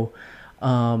I know,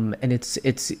 and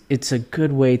it's a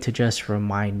good way to just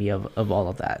remind me of all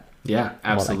of that. Yeah,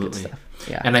 absolutely.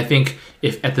 Yeah. And I think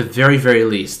if at the very, very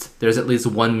least, there's at least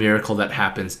one miracle that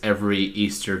happens every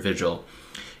Easter vigil,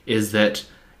 is that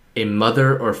a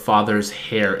mother or father's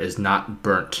hair is not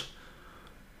burnt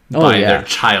by their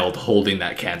child holding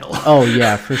that candle. Oh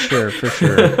yeah, for sure.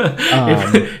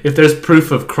 If there's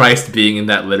proof of Christ being in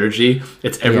that liturgy,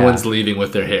 it's everyone's leaving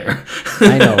with their hair.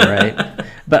 I know, right?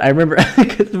 But I remember,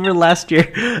 cause remember last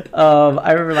year,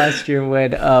 I remember last year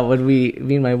when me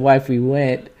and my wife, we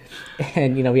went,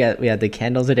 and we had the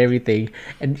candles and everything,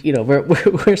 and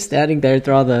we're standing there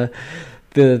through all the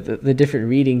different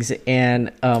readings,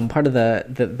 and part of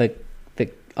the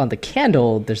on the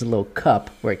candle there's a little cup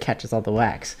where it catches all the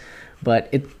wax,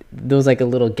 but there was like a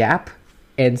little gap.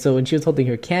 And so when she was holding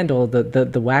her candle,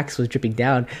 the wax was dripping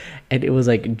down, and it was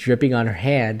like dripping on her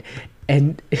hand,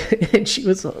 and and she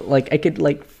was like, I could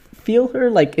like feel her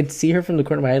like and see her from the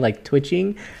corner of my eye like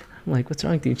twitching. I'm like, what's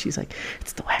wrong with you? And she's like,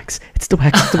 it's the wax, it's the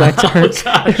wax, it's the wax. It hurts.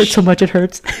 It hurts so much. It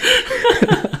hurts.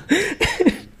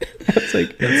 I was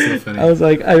like, that's so funny. I was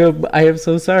like, I am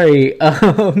so sorry.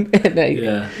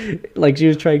 Like she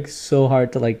was trying so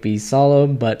hard to like be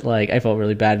solemn, but like I felt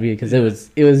really bad because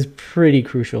it was pretty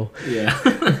crucial. Yeah,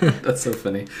 that's so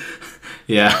funny.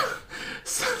 Yeah.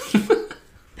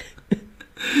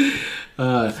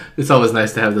 It's always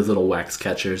nice to have those little wax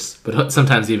catchers, but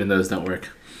sometimes even those don't work.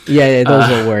 Yeah, those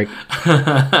don't work.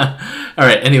 All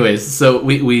right. Anyways, so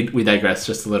we digress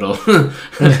just a little.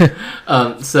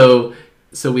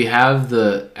 So we have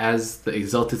as the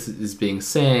Exultus is being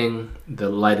sang, the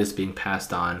light is being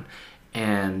passed on,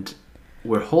 and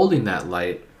we're holding that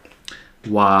light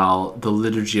while the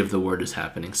liturgy of the word is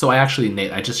happening. So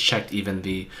Nate, I just checked even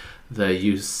the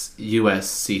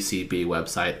USCCB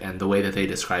website, and the way that they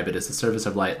describe it is the service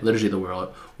of light, liturgy of the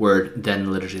word,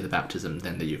 then liturgy of the baptism,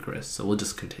 then the Eucharist. So we'll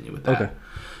just continue with that. Okay.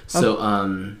 So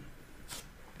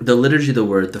the liturgy of the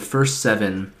word, the first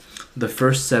seven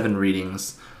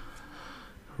readings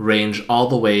range all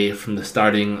the way from the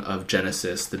starting of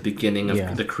Genesis, the beginning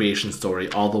of the creation story,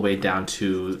 all the way down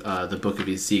to the book of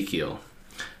Ezekiel.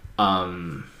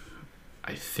 I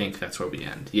think that's where we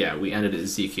end. Yeah, we ended at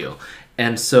Ezekiel.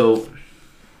 And so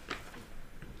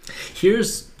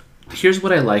here's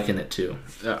what I liken it to.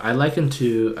 I liken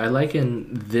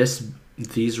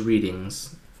these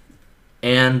readings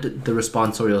and the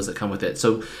responsorials that come with it.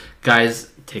 So guys,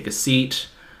 take a seat.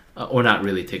 Or not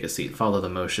really take a seat. Follow the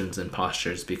motions and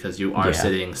postures because you are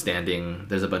sitting, standing.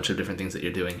 There's a bunch of different things that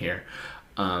you're doing here.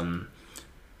 Or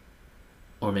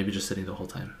maybe just sitting the whole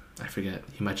time. I forget.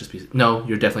 You might just be... No,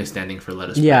 you're definitely standing for Let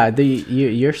Us Pray. Yeah,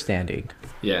 you're standing.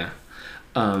 Yeah.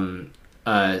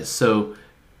 So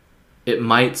it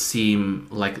might seem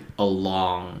like a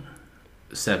long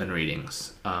 7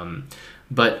 readings.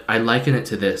 But I liken it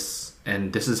to this,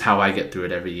 and this is how I get through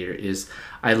it every year, is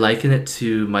I liken it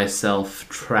to myself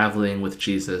traveling with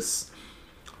Jesus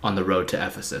on the road to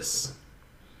Ephesus.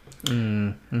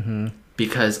 Mm-hmm.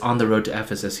 Because on the road to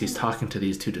Ephesus, he's talking to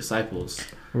these 2 disciples.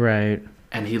 Right.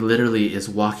 And he literally is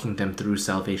walking them through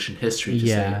salvation history to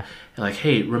say, like,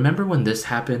 hey, remember when this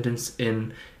happened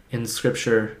in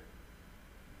Scripture,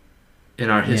 in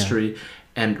our history?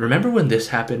 And remember when this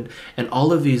happened? And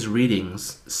all of these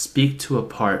readings speak to a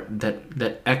part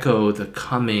that echo the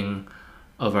coming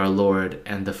of our Lord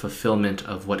and the fulfillment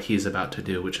of what he's about to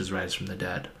do, which is rise from the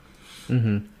dead.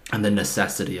 Mm-hmm. And the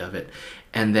necessity of it.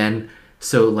 And then,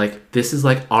 so like, this is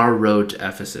like our road to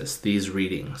Ephesus, these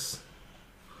readings.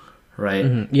 Right?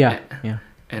 Mm-hmm. Yeah.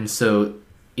 And so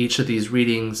each of these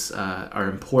readings are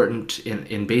important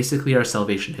in basically our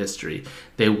salvation history.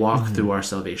 They walk through our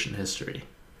salvation history.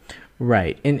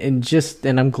 Right.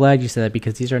 And I'm glad you said that,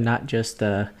 because these are not just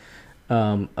a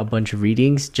bunch of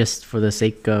readings just for the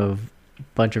sake of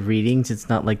bunch of readings. It's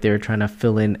not like they're trying to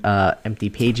fill in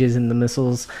empty pages in the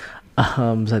missals.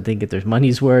 So I think if there's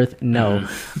money's worth, no.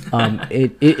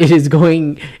 It is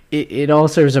going. It all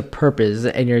serves a purpose,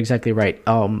 and you're exactly right.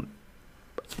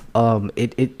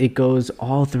 It goes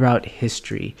all throughout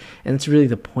history, and it's really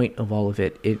the point of all of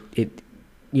it. It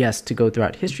yes, to go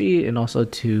throughout history, and also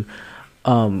to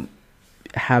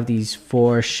have these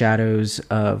foreshadows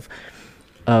of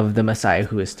the Messiah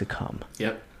who is to come.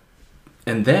 Yep.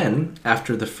 And then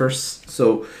after the first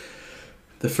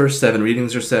 7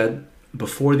 readings are said,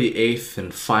 before the 8th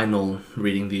and final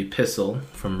reading, the epistle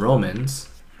from Romans,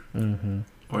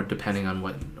 or depending on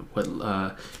what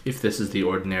if this is the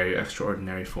ordinary or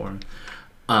extraordinary form,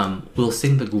 we'll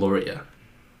sing the Gloria.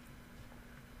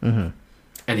 And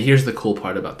here's the cool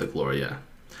part about the Gloria.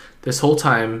 This whole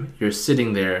time, you're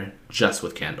sitting there just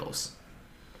with candles.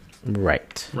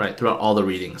 Right, throughout all the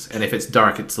readings. And if it's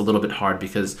dark, it's a little bit hard,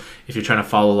 because if you're trying to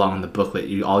follow along in the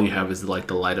booklet, all you have is like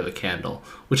the light of a candle,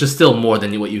 which is still more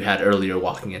than what you had earlier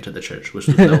walking into the church, which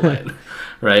was no light,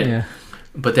 right? Yeah.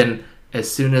 But then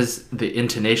as soon as the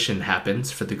intonation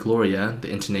happens for the Gloria, the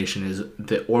intonation is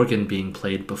the organ being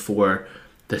played before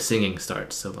the singing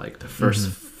starts. So like the first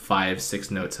 5-6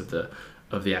 notes of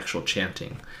the actual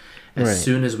chanting. As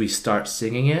soon as we start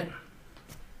singing it,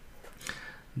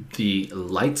 the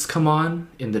lights come on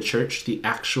in the church, the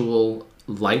actual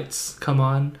lights come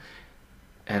on,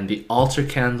 and the altar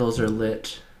candles are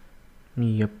lit.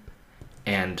 Yep.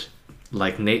 And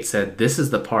like Nate said, this is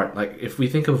the part, like if we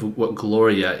think of what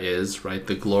Gloria is, right?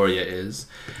 The Gloria is,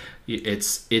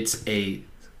 it's a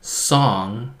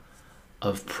song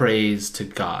of praise to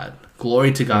God.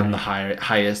 Glory to God in the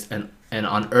highest, and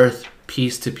on earth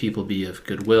peace to people be of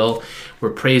goodwill.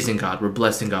 We're praising God, we're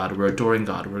blessing God, we're adoring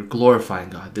God, we're glorifying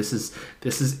God. This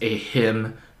is a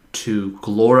hymn to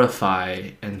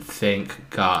glorify and thank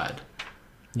God.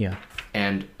 Yeah.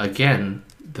 And again,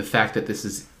 the fact that this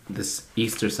is this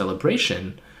Easter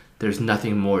celebration, there's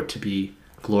nothing more to be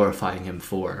glorifying him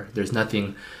for. There's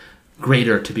nothing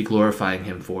greater to be glorifying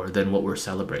him for than what we're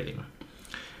celebrating.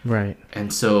 Right.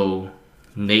 And so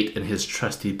Nate and his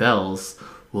trusty bells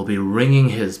will be ringing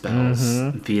his bells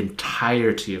the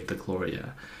entirety of the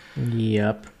Gloria.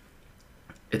 Yep.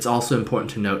 It's also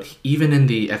important to note, even in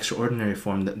the extraordinary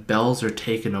form, that bells are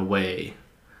taken away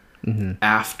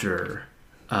after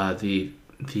the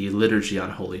liturgy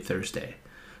on Holy Thursday.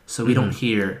 So we don't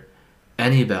hear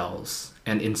any bells.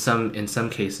 And in some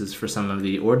cases, for some of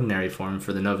the ordinary form,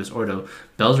 for the Novus Ordo,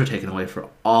 bells are taken away for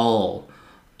all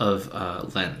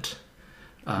of Lent.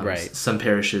 Right. Some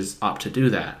parishes opt to do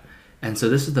that. And so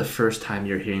this is the first time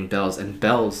you're hearing bells. And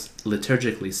bells,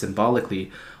 liturgically,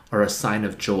 symbolically, are a sign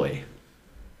of joy.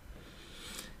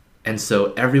 And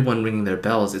so everyone ringing their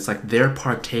bells, it's like they're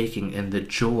partaking in the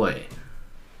joy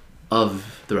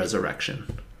of the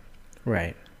resurrection.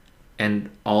 Right.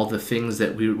 And all the things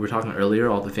that we were talking earlier,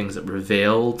 all the things that were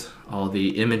veiled, all the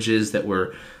images that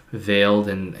were veiled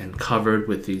and covered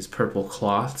with these purple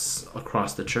cloths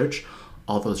across the church,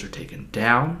 all those are taken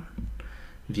down.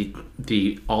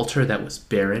 The altar that was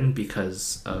barren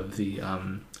because of the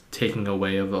taking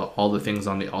away of all the things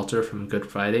on the altar from Good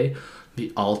Friday,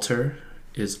 the altar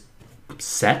is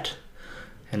set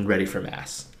and ready for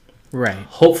Mass. Right.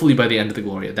 Hopefully by the end of the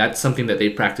Gloria. That's something that they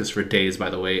practice for days, by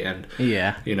the way. And,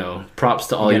 Yeah. you know, props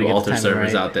to all you altar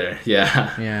servers out there.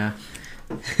 Yeah. Yeah.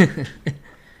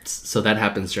 So that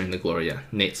happens during the Gloria.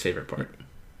 Nate's favorite part.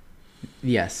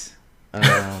 Yes.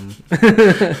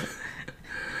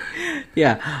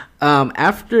 Yeah.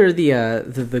 After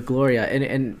the Gloria,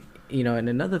 and you know, and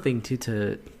another thing too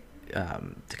to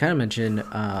kind of mention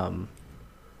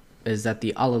is that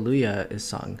the Alleluia is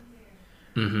sung,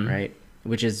 right?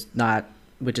 Which is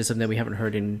something that we haven't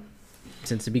heard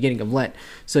since the beginning of Lent.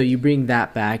 So you bring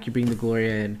that back, you bring the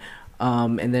Gloria in,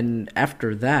 and then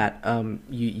after that,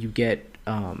 you get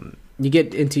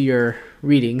into your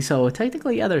reading. So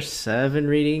technically, yeah, there's 7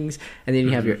 readings, and then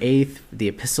you have your 8th, the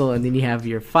Epistle, and then you have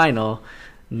your final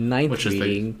 9th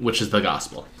reading, which is the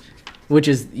Gospel, which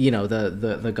is, you know,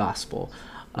 the Gospel.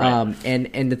 Right.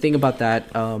 And the thing about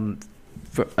that,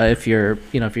 if you're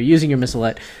using your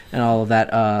missalette and all of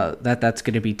that, that's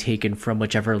going to be taken from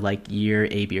whichever like year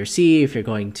A, B, or C. If you're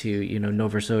going to, you know,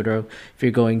 Novus Ordo, if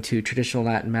you're going to traditional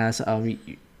Latin Mass,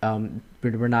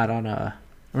 we're not on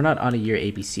a year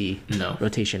ABC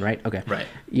rotation, right? Okay. Right.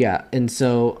 Yeah, and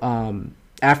so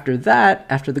after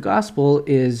the Gospel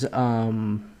is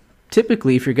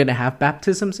typically, if you're going to have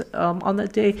baptisms on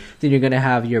that day, then you're going to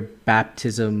have your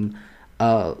baptism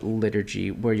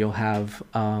liturgy, where you'll have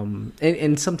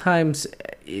and sometimes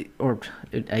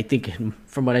I think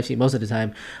from what I've seen most of the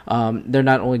time, they're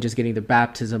not only just getting the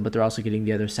baptism, but they're also getting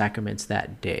the other sacraments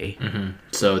that day.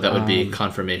 So that would be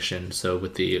confirmation, so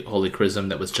with the Holy Chrism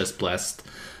that was just blessed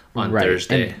on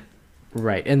Thursday,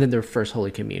 and then their first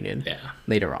Holy Communion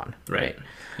later on,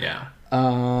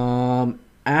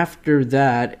 after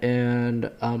that,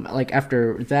 and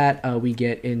we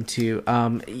get into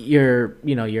your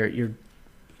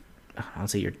I'll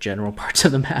say your general parts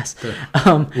of the Mass.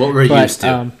 What we're used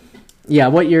to.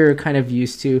 What you're kind of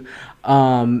used to.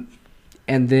 And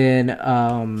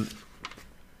then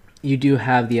you do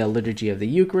have the liturgy of the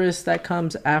Eucharist that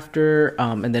comes after,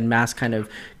 and then Mass kind of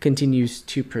continues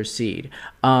to proceed.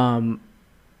 And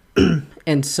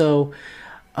so,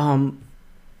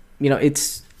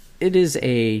 it is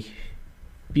a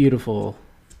beautiful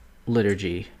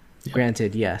liturgy. Yep.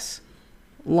 Granted, yes,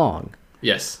 long.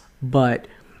 Yes. But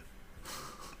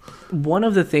one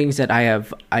of the things that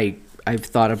I've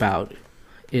thought about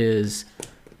is,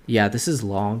 this is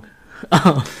long.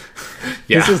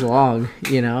 This is long,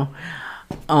 you know.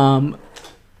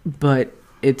 But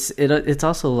it's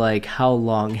also like, how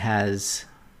long has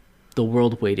the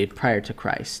world waited prior to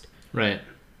Christ, right,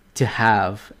 to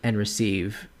have and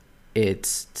receive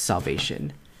its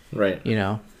salvation, right? You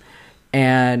know,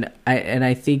 and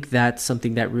I think that's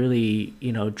something that really,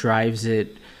 you know, drives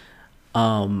it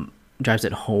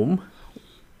home,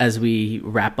 as we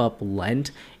wrap up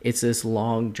Lent, it's this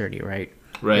long journey, right?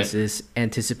 Right. It's this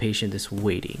anticipation, this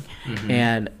waiting.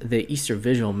 And the Easter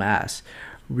Vigil Mass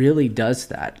really does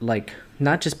that. Like,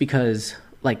 not just because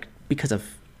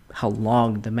of how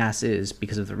long the Mass is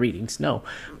because of the readings, no,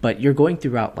 but you're going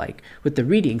throughout, like with the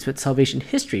readings, with salvation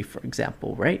history, for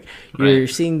example, right? You're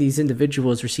seeing these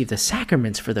individuals receive the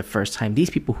sacraments for the first time, these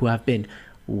people who have been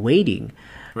waiting.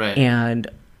 Right. And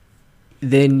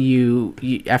then you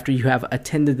after you have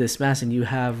attended this Mass and you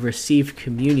have received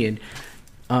communion,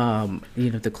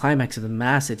 the climax of the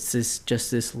Mass, it's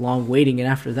this long waiting. And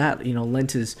after that,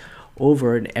 Lent is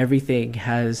over and everything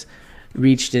has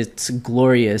reached its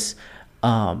glorious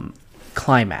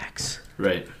climax.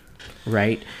 Right.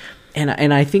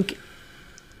 And I think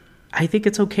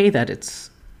it's okay that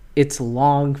it's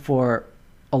long for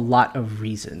a lot of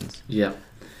reasons. Yeah.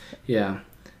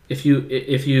 If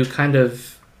you kind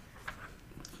of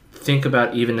think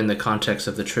about, even in the context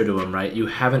of the Triduum, right? You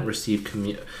haven't received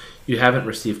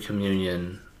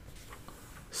communion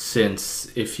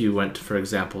since, if you went, for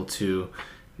example, to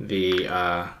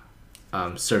the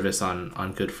service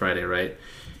on Good Friday, right?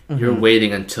 You're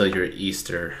waiting until your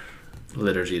Easter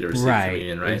liturgy to receive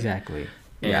communion, right? Exactly.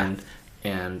 And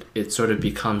it sort of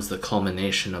becomes the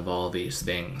culmination of all these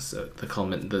things.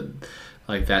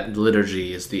 Like that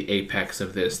liturgy is the apex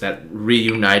of this, that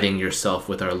reuniting yourself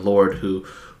with our Lord who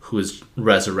is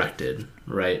resurrected,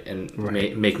 right? And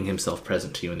making himself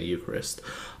present to you in the Eucharist.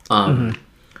 And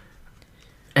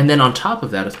then on top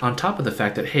of that, on top of the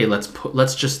fact that, hey, let's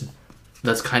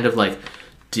kind of like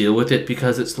deal with it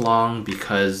because it's long,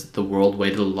 because the world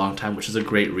waited a long time, which is a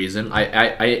great reason.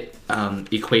 I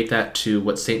equate that to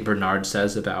what Saint Bernard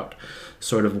says about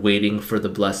sort of waiting for the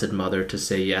Blessed Mother to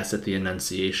say yes at the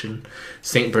Annunciation.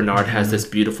 Saint Bernard has this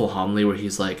beautiful homily where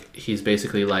he's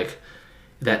basically like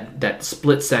that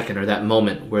split second, or that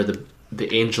moment where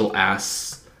the angel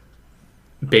asks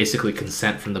basically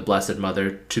consent from the Blessed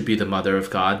Mother to be the Mother of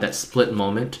God. That split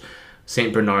moment,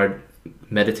 Saint Bernard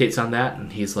meditates on that,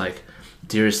 and he's like,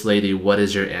 "Dearest Lady, what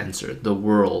is your answer? The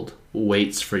world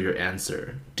waits for your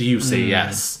answer. Do you say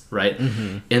yes?" Right?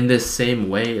 In this same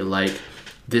way, like,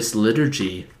 this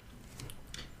liturgy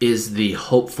is the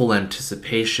hopeful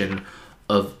anticipation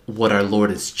of what our Lord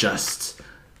is just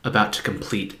about to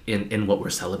complete in what we're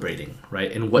celebrating,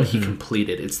 right? In what he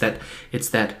completed. It's that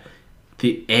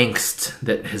the angst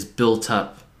that has built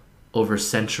up over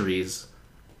centuries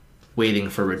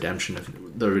waiting for the redemption of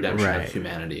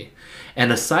humanity.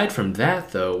 And aside from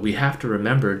that, though, we have to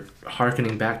remember,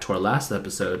 hearkening back to our last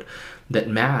episode, that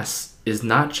Mass is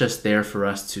not just there for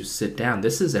us to sit down.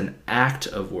 This is an act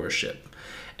of worship.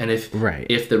 And if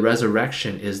the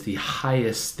resurrection is the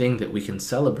highest thing that we can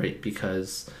celebrate,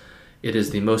 because it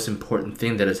is the most important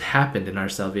thing that has happened in our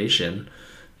salvation,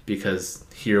 because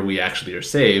here we actually are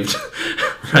saved,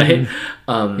 right?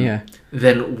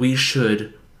 Then we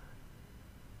should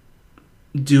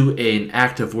do an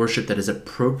act of worship that is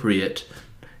appropriate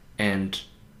and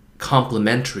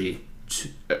complementary to,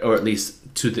 or at least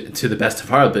to the best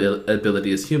of our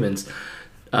ability as humans,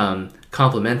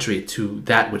 complementary to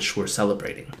that which we're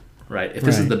celebrating, right? If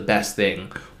this is the best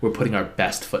thing, we're putting our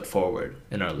best foot forward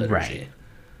in our liturgy. Right.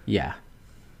 Yeah.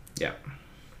 Yeah.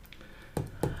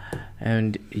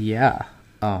 And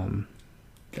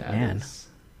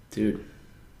dude.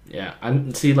 Yeah.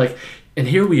 And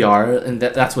here we are, and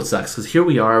that's what sucks, because here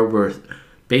we are, we're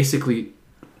basically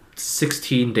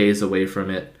 16 days away from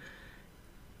it.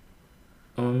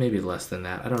 Oh, maybe less than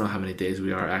that. I don't know how many days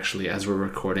we are actually, as we're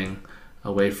recording,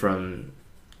 away from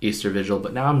Easter Vigil,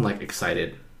 but now I'm like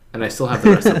excited, and I still have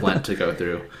the rest of Lent to go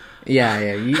through.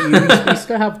 You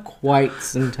still have quite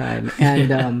some time,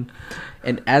 and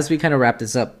and as we kind of wrap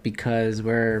this up, because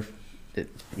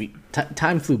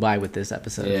time flew by with this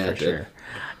episode, for sure.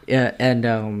 Yeah,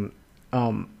 and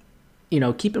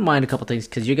keep in mind a couple things,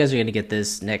 because you guys are going to get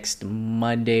this next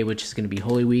Monday, which is going to be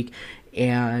Holy Week,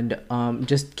 and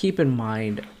just keep in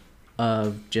mind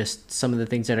of just some of the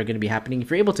things that are going to be happening.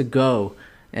 If you're able to go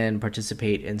and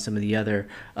participate in some of the other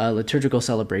liturgical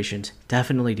celebrations,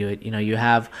 definitely do it. You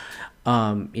have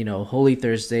Holy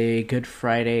Thursday, Good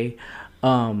Friday.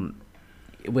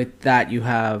 With that, you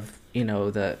have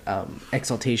the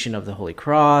exaltation of the Holy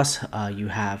Cross. You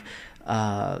have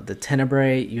the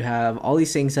Tenebrae. You have all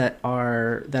these things that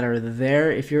are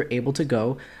there if you're able to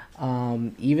go.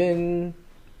 Even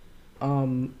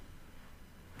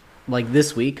like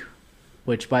this week,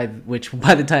 which by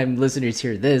the time listeners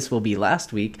hear this will be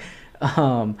last week.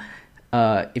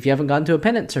 If you haven't gone to a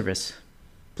penance service,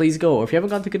 please go. Or if you haven't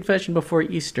gone to confession before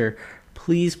Easter,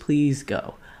 please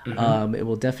go. It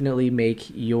will definitely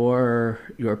make your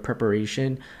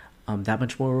preparation that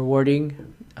much more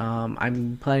rewarding.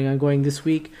 I'm planning on going this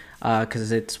week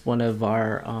because it's one of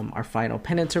our final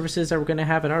penance services that we're going to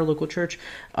have at our local church.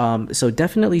 So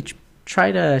definitely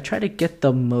try to get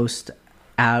the most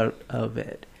out of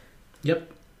it.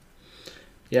 Yep.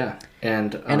 Yeah,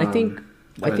 and I think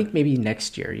maybe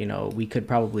next year, we could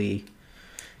probably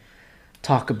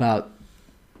talk about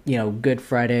Good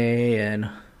Friday and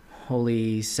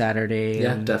Holy Saturday.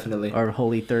 Yeah, definitely. Or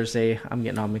Holy Thursday. I'm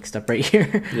getting all mixed up right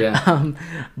here. Yeah.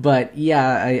 But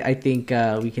yeah, I think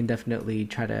we can definitely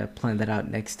try to plan that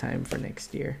out next time for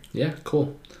next year. Yeah,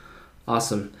 cool.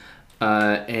 Awesome.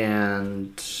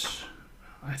 And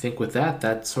I think with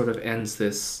that sort of ends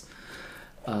this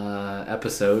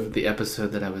episode. The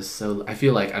episode that I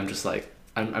feel like I'm just like,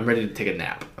 I'm ready to take a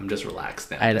nap. I'm just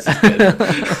relaxed now.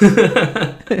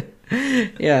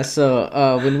 Yeah,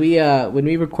 so when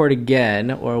we record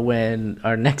again, or when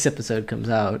our next episode comes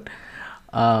out,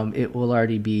 it will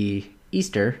already be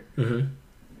Easter,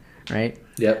 right?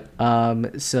 Yep.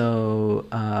 So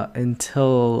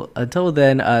until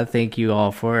then, thank you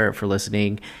all for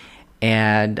listening,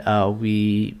 and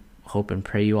we hope and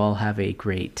pray you all have a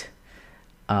great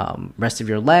rest of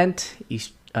your Lent,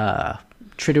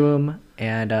 Triduum,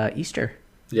 and Easter.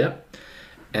 Yep.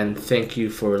 And thank you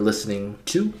for listening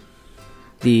to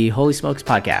the Holy Smokes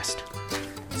Podcast.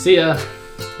 See ya.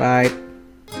 Bye.